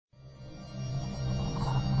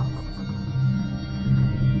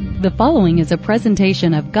The following is a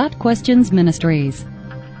presentation of Got Questions Ministries.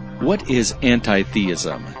 What is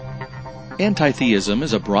anti-theism? Anti-theism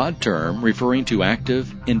is a broad term referring to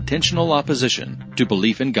active, intentional opposition to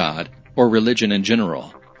belief in God or religion in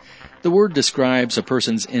general. The word describes a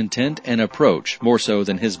person's intent and approach more so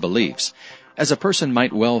than his beliefs, as a person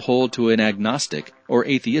might well hold to an agnostic or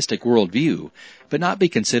atheistic worldview, but not be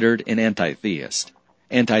considered an anti-theist.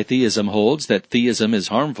 Anti-theism holds that theism is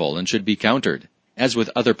harmful and should be countered. As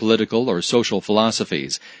with other political or social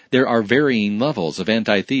philosophies, there are varying levels of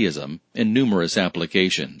anti-theism and numerous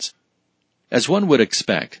applications. As one would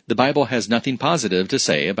expect, the Bible has nothing positive to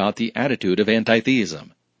say about the attitude of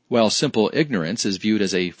anti-theism. While simple ignorance is viewed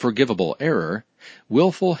as a forgivable error,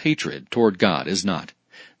 willful hatred toward God is not.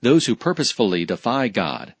 Those who purposefully defy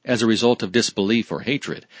God as a result of disbelief or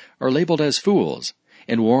hatred are labeled as fools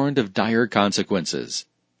and warned of dire consequences.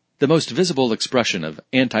 The most visible expression of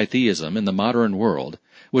anti-theism in the modern world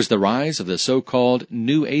was the rise of the so-called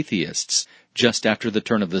new atheists just after the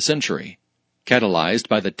turn of the century. Catalyzed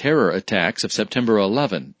by the terror attacks of September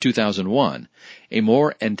 11, 2001, a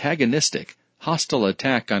more antagonistic, hostile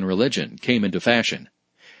attack on religion came into fashion.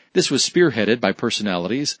 This was spearheaded by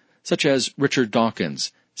personalities such as Richard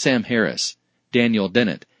Dawkins, Sam Harris, Daniel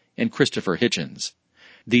Dennett, and Christopher Hitchens.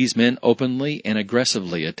 These men openly and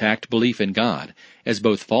aggressively attacked belief in God as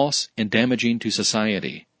both false and damaging to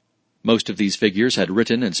society. Most of these figures had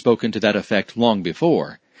written and spoken to that effect long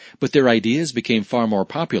before, but their ideas became far more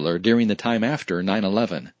popular during the time after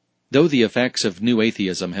 9/11. Though the effects of new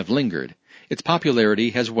atheism have lingered, its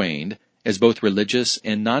popularity has waned as both religious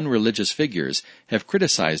and non-religious figures have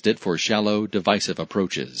criticized it for shallow, divisive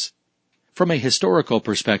approaches. From a historical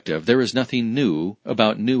perspective, there is nothing new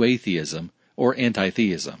about new atheism or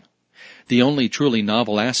anti-theism. The only truly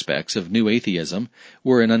novel aspects of new atheism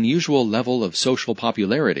were an unusual level of social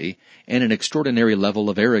popularity and an extraordinary level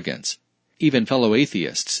of arrogance. Even fellow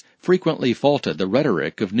atheists frequently faulted the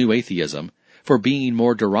rhetoric of new atheism for being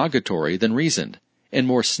more derogatory than reasoned and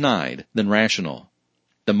more snide than rational.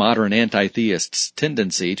 The modern anti-theists'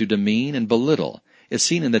 tendency to demean and belittle is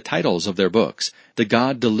seen in the titles of their books, The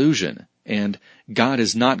God Delusion and God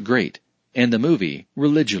is Not Great, and the movie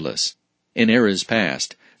Religulous. In eras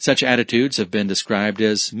past, such attitudes have been described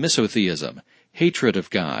as misotheism, hatred of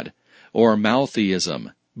God, or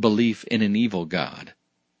maltheism, belief in an evil God.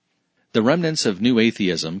 The remnants of new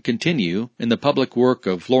atheism continue in the public work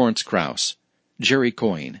of Lawrence Krauss, Jerry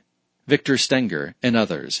Coyne, Victor Stenger, and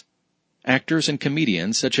others. Actors and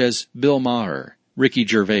comedians such as Bill Maher, Ricky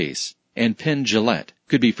Gervais, and Penn Jillette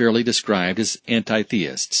could be fairly described as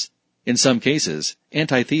anti-theists. In some cases,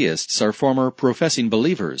 anti-theists are former professing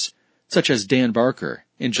believers, such as Dan Barker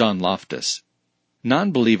and John Loftus.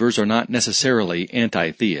 Non-believers are not necessarily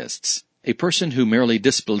anti-theists. A person who merely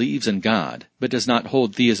disbelieves in God, but does not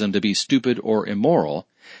hold theism to be stupid or immoral,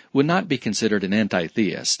 would not be considered an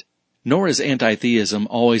anti-theist. Nor is anti-theism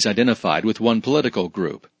always identified with one political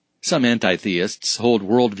group. Some anti-theists hold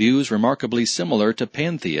worldviews remarkably similar to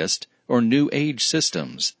pantheist or New Age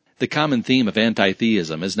systems. The common theme of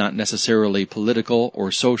anti-theism is not necessarily political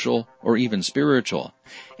or social or even spiritual.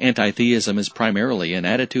 Anti-theism is primarily an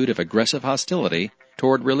attitude of aggressive hostility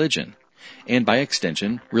toward religion, and by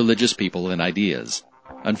extension, religious people and ideas.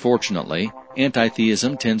 Unfortunately,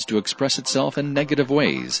 anti-theism tends to express itself in negative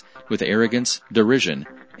ways, with arrogance, derision,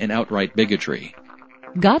 and outright bigotry.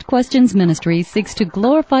 Got Questions Ministries seeks to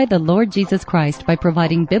glorify the Lord Jesus Christ by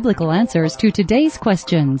providing biblical answers to today's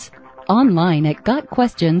questions. Online at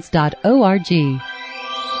gotquestions.org.